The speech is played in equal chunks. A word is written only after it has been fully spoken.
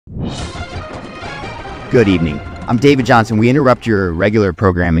Good evening. I'm David Johnson. We interrupt your regular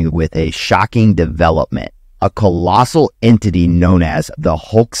programming with a shocking development. A colossal entity known as the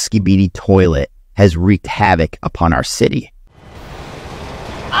Hulk SKIBIDI toilet has wreaked havoc upon our city.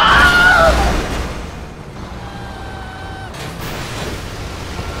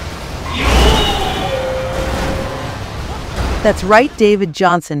 That's right, David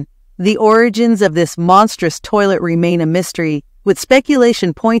Johnson. The origins of this monstrous toilet remain a mystery, with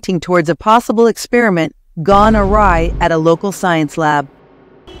speculation pointing towards a possible experiment gone awry at a local science lab.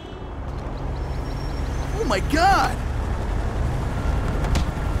 Oh my God!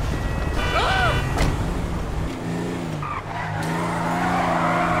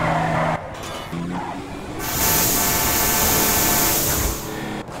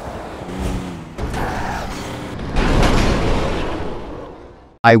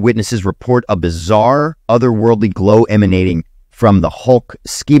 Eyewitnesses report a bizarre, otherworldly glow emanating from the Hulk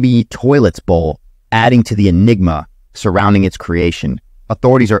SKIBIDI toilet's bowl, adding to the enigma surrounding its creation.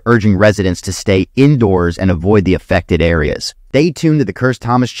 Authorities are urging residents to stay indoors and avoid the affected areas. Stay tuned to the Curse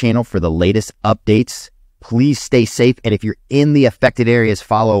Thomas channel for the latest updates. Please stay safe, and if you're in the affected areas,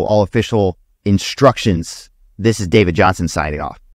 follow all official instructions. This is David Johnson signing off.